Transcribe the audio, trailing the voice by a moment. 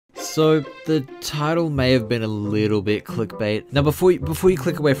So the title may have been a little bit clickbait. Now before you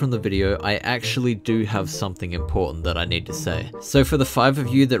click away from the video, I actually do have something important that I need to say. So for the 5 of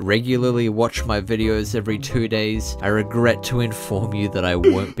you that regularly watch my videos every 2 days, I regret to inform you that I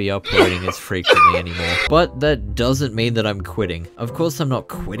won't be uploading as frequently anymore. But that doesn't mean that I'm quitting. Of course I'm not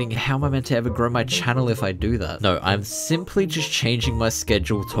quitting. How am I meant to ever grow my channel if I do that? No, I'm simply just changing my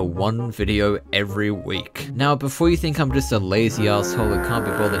schedule to 1 video every week. Now before you think I'm just a lazy asshole who can't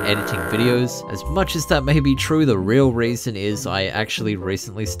be bothered editing videos, as much as that may be true, the real reason is I actually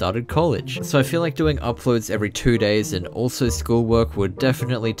recently started college. So I feel like doing uploads every 2 days and also schoolwork would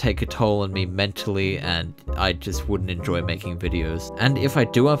definitely take a toll on me mentally, and I just wouldn't enjoy making videos. And if I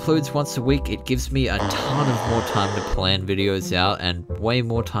do uploads once a week, it gives me a ton of more time to plan videos out and way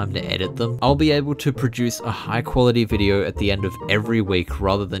more time to edit them. I'll be able to produce a high quality video at the end of every week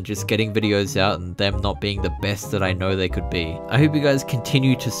rather than just getting videos out and them not being the best that I know they could be. I hope you guys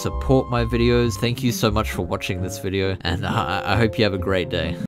continue to support my videos. Thank you so much for watching this video, and I hope you have a great day.